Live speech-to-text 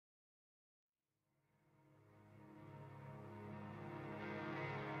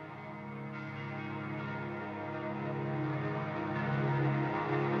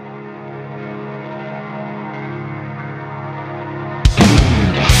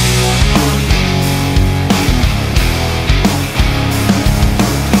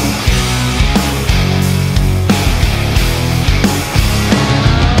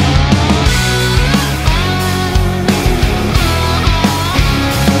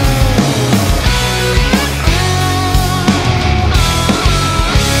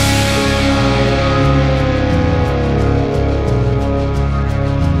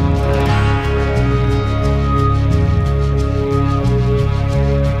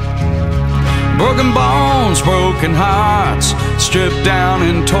Broken bones, broken hearts, stripped down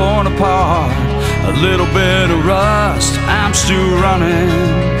and torn apart. A little bit of rust, I'm still running.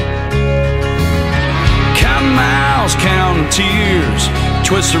 Counting miles, counting tears,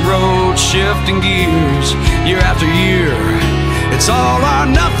 twisted roads, shifting gears. Year after year, it's all or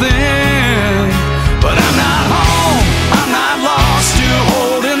nothing. But I'm not home, I'm not lost, still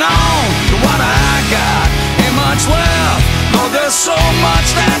holding on to what I got. Ain't much left, Lord, there's so much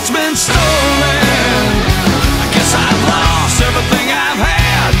that's been stolen. I guess I've lost everything I've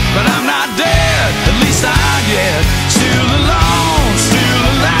had, but I'm not dead, at least not yet. Still alone, still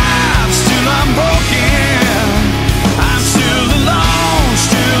alive, still unbroken. I'm still alone,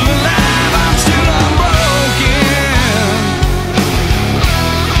 still alive, I'm still unbroken.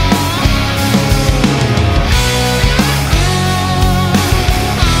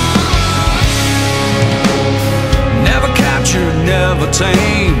 Never captured, never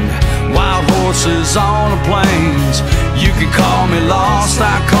tamed, wild horses on the plains. You can call me lost,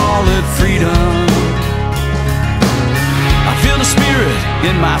 I call it freedom. I feel the spirit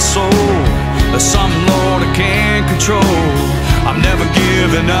in my soul, there's something, Lord, I can't control. I'm never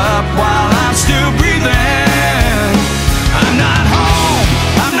giving up while I'm still breathing. I'm not home,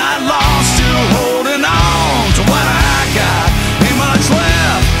 I'm not lost, still holding on to what I got. Ain't much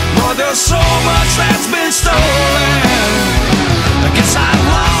left, Lord, there's so much that's been stolen. I guess I've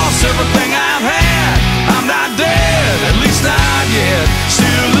lost everything I've had. I'm not dead, at least not yet.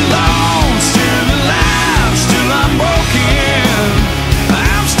 Still alone, still alive, still unbroken.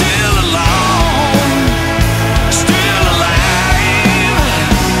 I'm still alone, still alive,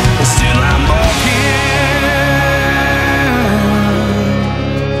 still unbroken.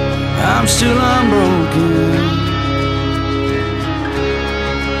 I'm still unbroken,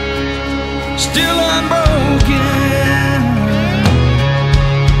 still unbroken.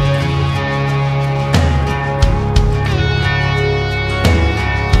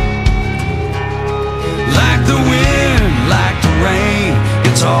 Like the wind, like the rain,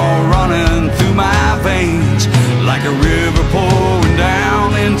 it's all running through my veins. Like a river pouring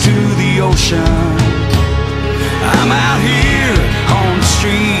down into the ocean. I'm out here on the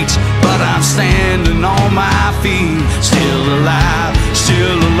streets, but I'm standing on my feet. Still alive,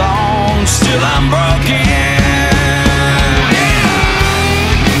 still alone, still unbroken.